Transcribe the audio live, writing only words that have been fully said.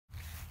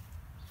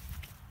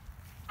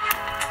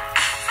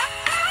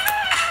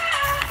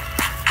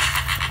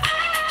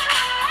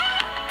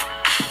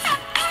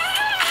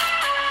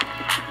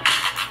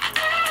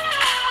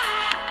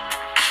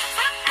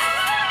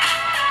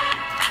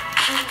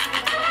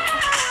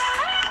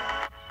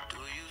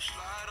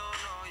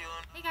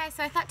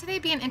So I thought today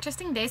would be an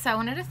interesting day, so I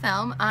wanted to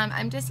film.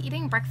 I'm just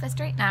eating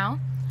breakfast right now.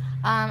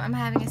 I'm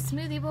having a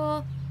smoothie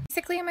bowl.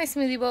 Basically in my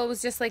smoothie bowl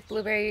was just like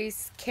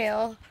blueberries,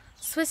 kale,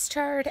 Swiss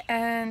chard,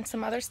 and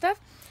some other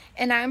stuff.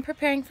 And now I'm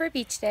preparing for a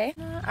beach day.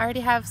 I already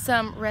have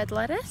some red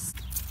lettuce.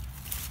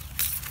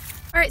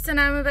 Alright, so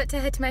now I'm about to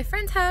head to my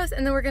friend's house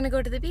and then we're going to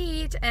go to the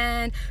beach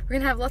and we're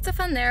going to have lots of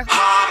fun there.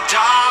 Oh,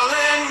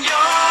 darling,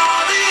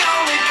 you're the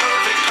only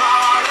perfect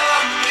part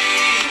of me.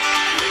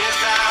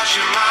 Without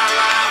you, my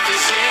life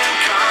is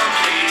incomplete.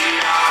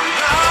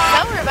 So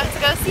we're about to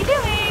go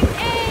Seadooing.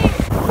 Yay!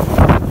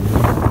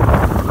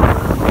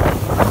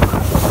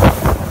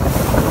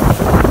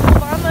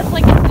 We're almost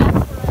like an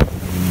asteroid.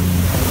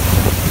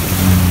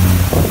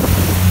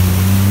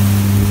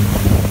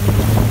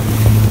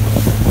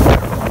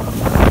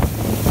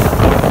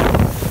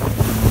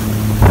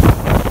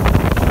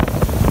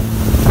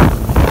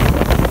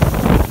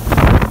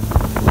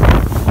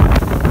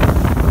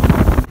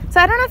 So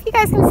I don't know if you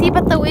guys can see,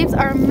 but the waves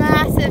are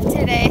massive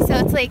today, so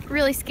it's like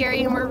really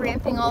scary and we're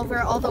ramping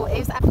over all the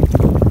waves.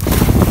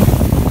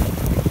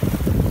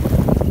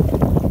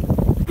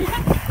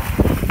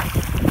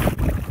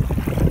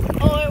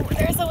 Oh,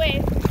 there's a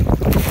wave.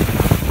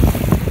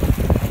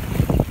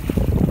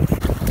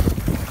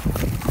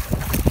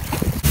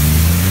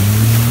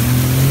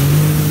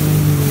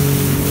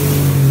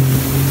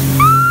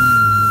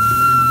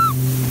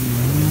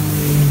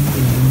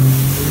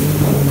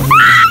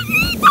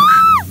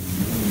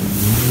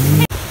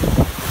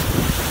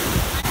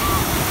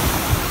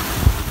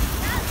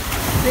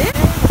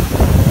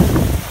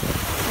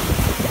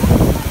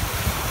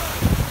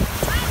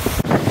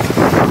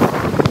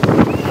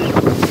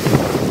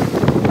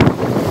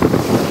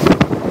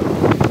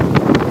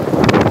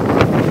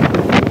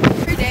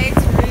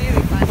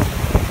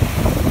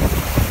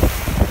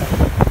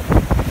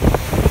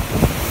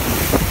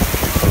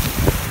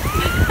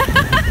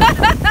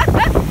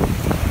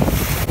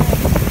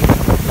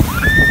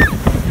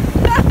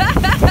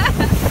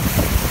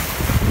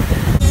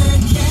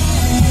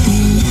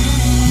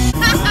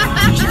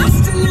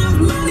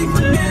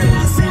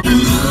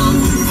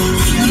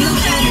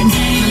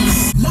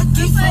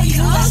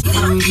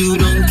 You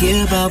don't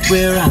care about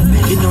where I've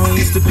been. You know I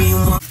used to be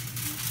one.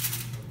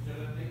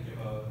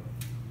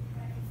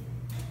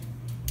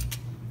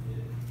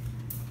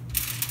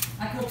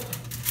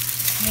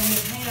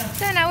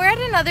 So now we're at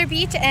another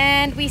beach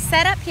and we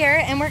set up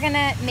here and we're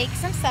gonna make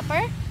some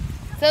supper.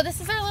 So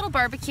this is our little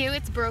barbecue.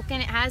 It's broken,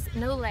 it has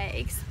no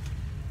legs,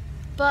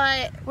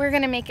 but we're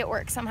gonna make it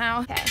work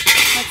somehow. Okay,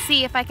 let's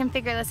see if I can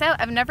figure this out.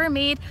 I've never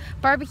made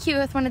barbecue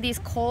with one of these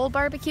coal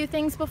barbecue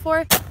things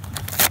before.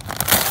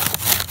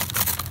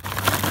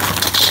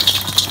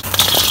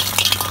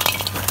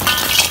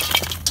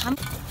 Okay,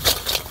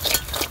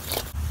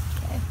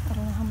 I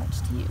don't know how much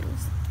to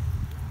use.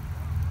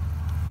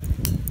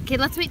 Okay,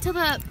 let's wait till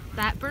that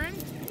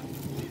burns.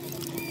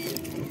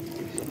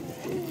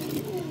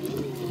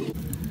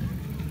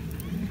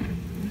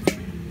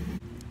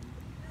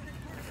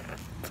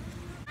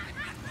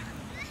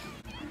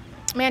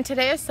 Man,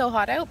 today is so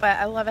hot out, but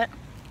I love it.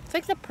 It's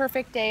like the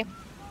perfect day.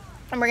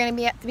 And we're gonna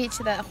be at the beach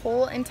the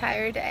whole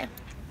entire day.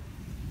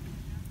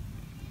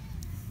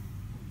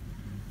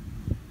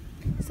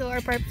 So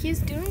our barbecue's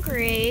doing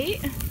great.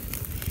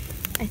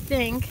 I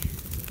think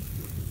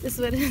this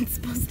is what it's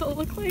supposed to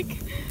look like.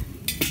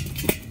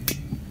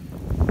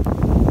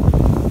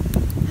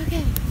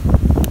 Okay.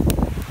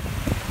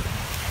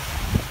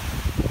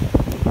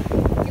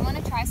 You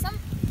want to try some?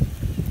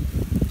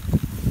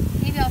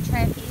 Maybe I'll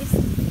try a piece.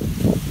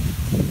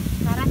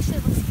 That actually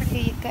looks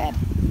pretty good.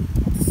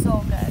 It's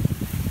so good.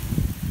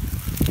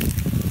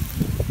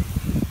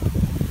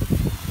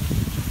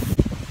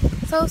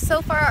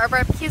 So far our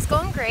barbecue's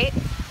going great.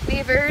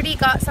 We've already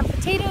got some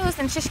potatoes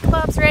and shish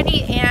kebabs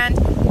ready and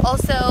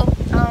also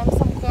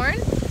some